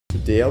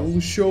Today I will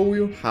show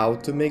you how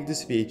to make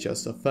this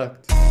VHS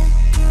effect.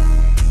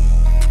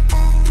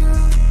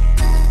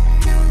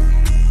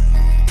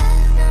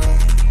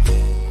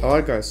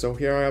 Alright guys, so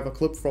here I have a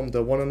clip from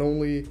the one and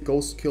only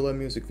Ghost Killer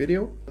music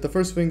video. The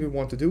first thing we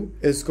want to do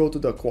is go to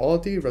the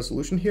quality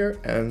resolution here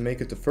and make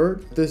it to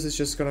third. This is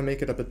just gonna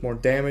make it a bit more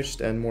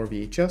damaged and more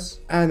VHS.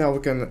 And now we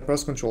can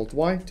press Ctrl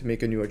Y to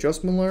make a new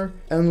adjustment layer,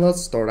 and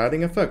let's start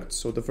adding effects.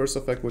 So the first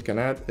effect we can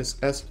add is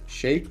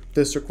S-Shape.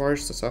 This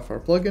requires the Sapphire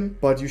plugin,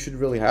 but you should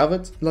really have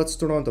it. Let's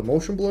turn on the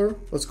motion blur.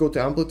 Let's go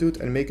to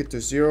amplitude and make it to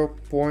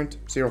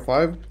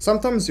 0.05.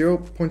 Sometimes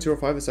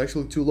 0.05 is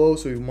actually too low,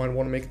 so you might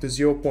want to make it to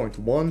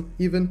 0.1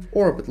 even,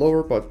 or a bit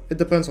lower, but it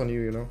depends on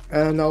you,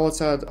 And now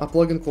let's add a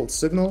plugin called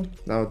Signal.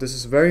 Now this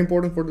is very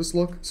important for this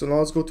look. So now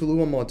let's go to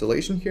Luma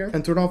modulation here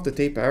and turn off the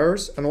tape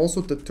errors and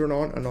also to turn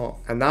on and off.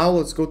 And now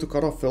let's go to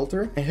cutoff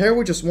filter. And here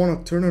we just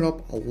want to turn it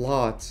up a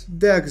lot.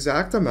 The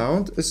exact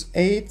amount is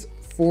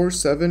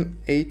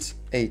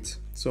 84788.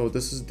 So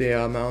this is the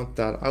amount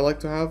that I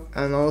like to have.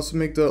 And I'll also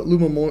make the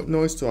Luma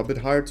noise to a bit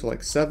higher, to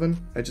like 7.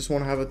 I just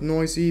want to have it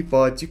noisy,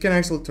 but you can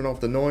actually turn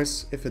off the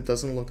noise if it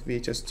doesn't look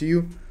VHS to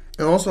you.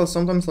 And also I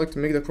sometimes like to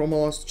make the chroma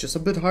loss just a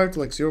bit higher to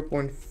like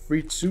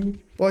 0.32,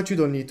 but you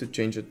don't need to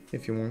change it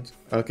if you want.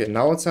 Okay,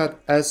 now let's add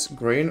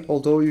S-grain,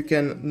 although you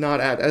can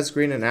not add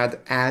S-grain and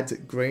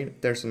add grain.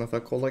 There's an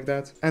effect called like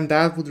that. And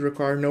that would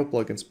require no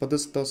plugins, but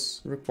this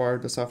does require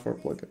the Sapphire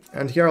plugin.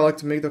 And here I like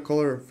to make the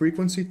color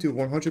frequency to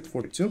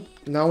 142.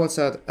 Now let's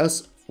add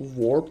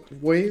S-warp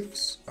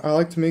waves. I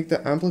like to make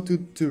the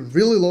amplitude to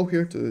really low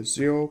here to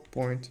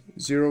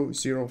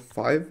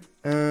 0.005.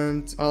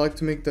 And I like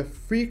to make the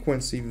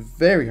frequency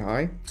very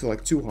high to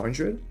like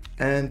 200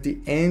 and the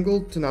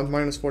angle to not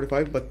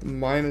 -45 but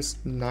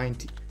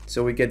 -90,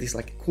 so we get these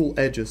like cool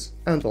edges.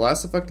 And the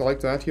last effect I like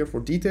to add here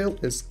for detail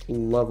is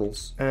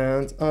levels,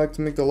 and I like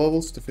to make the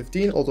levels to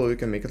 15, although you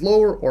can make it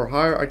lower or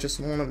higher. I just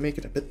want to make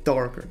it a bit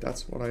darker.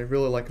 That's what I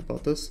really like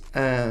about this.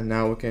 And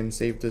now we can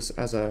save this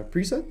as a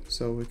preset,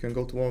 so we can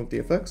go to one of the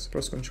effects,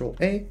 press Ctrl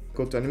A,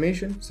 go to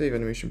animation, save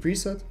animation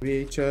preset,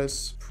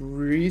 VHS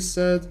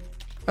preset.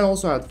 And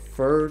also add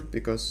third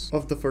because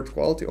of the third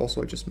quality.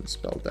 Also, I just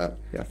misspelled that.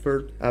 Yeah,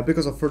 third.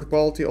 Because of third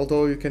quality,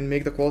 although you can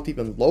make the quality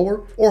even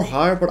lower or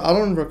higher, but I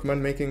don't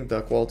recommend making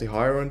the quality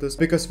higher on this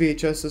because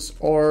VHSs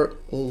are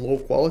low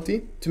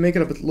quality. To make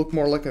it a bit look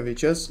more like a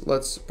VHS,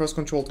 let's press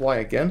Ctrl Y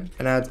again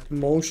and add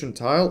motion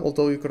tile,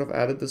 although you could have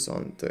added this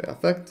on the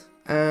effect.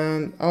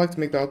 And I like to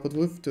make the output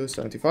width to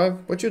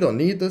 75, but you don't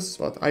need this,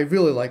 but I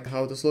really like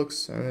how this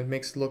looks, and it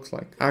makes it look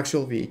like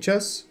actual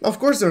VHS. Of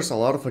course, there's a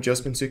lot of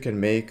adjustments you can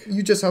make.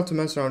 You just have to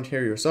mess around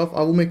here yourself.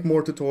 I will make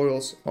more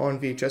tutorials on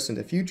VHS in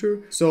the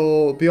future,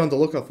 so be on the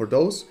lookout for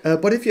those.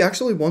 But if you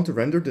actually want to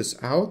render this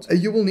out,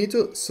 you will need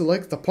to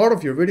select the part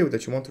of your video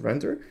that you want to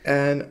render,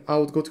 and I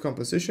would go to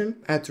composition,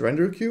 add to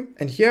render queue,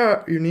 and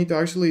here you need to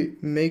actually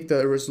make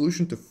the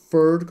resolution to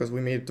third, because we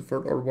made it to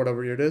third or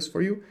whatever it is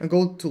for you, and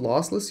go to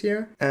lossless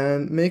here and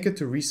make it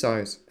to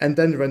resize and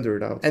then render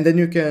it out. And then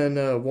you can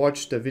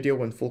watch the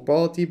video in full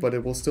quality, but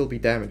it will still be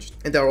damaged.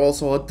 And there are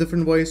also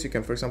different ways. You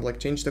can, for example, like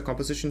change the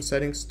composition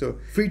settings to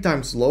 3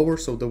 times lower,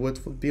 so the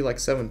width would be like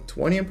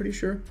 720, I'm pretty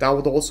sure. That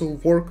would also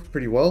work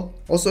pretty well.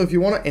 Also, if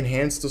you want to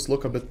enhance this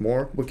look a bit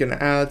more, we can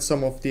add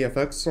some of the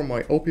effects from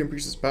my Opium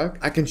presets pack.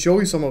 I can show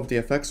you some of the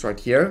effects right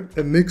here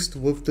mixed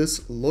with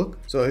this look.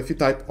 So if you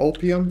type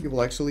Opium, you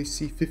will actually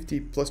see 50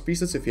 plus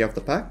presets if you have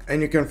the pack.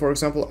 And you can, for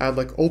example, add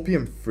like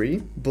Opium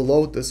 3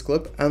 below this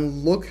clip,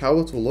 and look how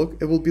it will look.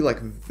 It will be like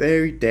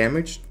very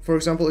damaged. For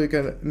example, you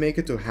can make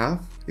it to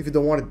half if you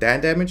don't want it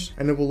that damaged,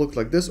 and it will look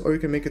like this, or you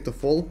can make it to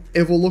full.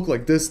 It will look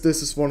like this.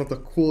 This is one of the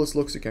coolest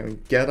looks you can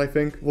get, I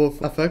think, with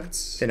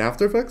effects in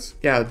After Effects.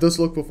 Yeah, this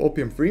look with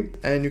Opium 3,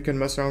 and you can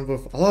mess around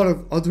with a lot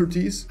of other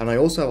teas. And I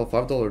also have a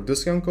 $5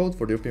 discount code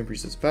for the Opium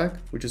presets pack,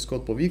 which is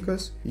called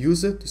POVICAS.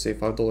 Use it to save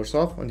 $5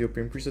 off on the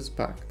Opium presets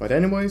pack. But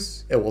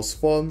anyways, it was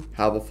fun.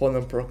 Have a fun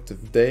and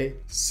productive day.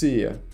 See ya.